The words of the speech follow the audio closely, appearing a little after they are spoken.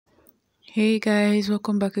Hey guys,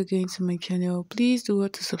 welcome back again to my channel. Please do well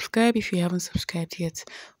to subscribe if you haven't subscribed yet.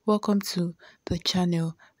 Welcome to the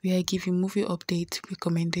channel where I give you movie updates,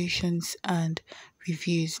 recommendations, and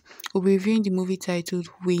reviews. We'll be reviewing the movie titled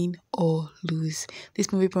Win or Lose.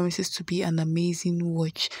 This movie promises to be an amazing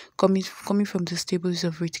watch. Coming from the stables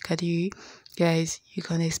of Ruth Kadiri, guys, you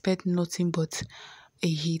can expect nothing but a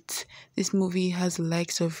hit. This movie has the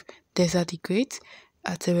likes of Deza the Great,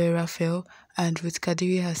 Atewe Raphael, and Ruth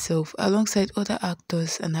Kadiri herself, alongside other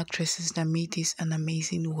actors and actresses that made this an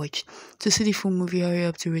amazing watch. To see the full movie, hurry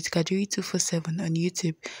up to Ruth Kadiri 247 on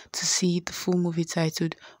YouTube to see the full movie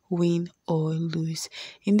titled Win or Lose.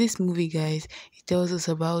 In this movie, guys, it tells us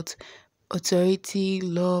about authority,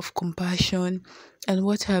 love, compassion, and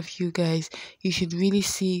what have you guys. You should really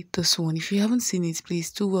see this one. If you haven't seen it,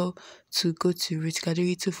 please do well to go to Ruth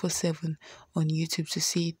Kadiri 247 on YouTube to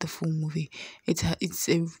see the full movie. It's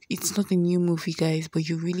not a new movie, guys, but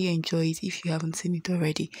you really enjoy it if you haven't seen it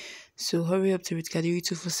already. So hurry up to Ruth Kadiri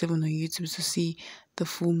 247 on YouTube to see the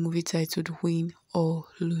full movie titled Win or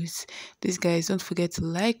Lose. Please guys, don't forget to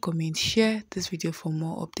like, comment, share this video for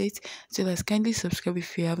more updates, as well as kindly subscribe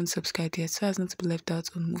if you haven't subscribed yet so as not to be left out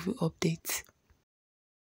on movie updates.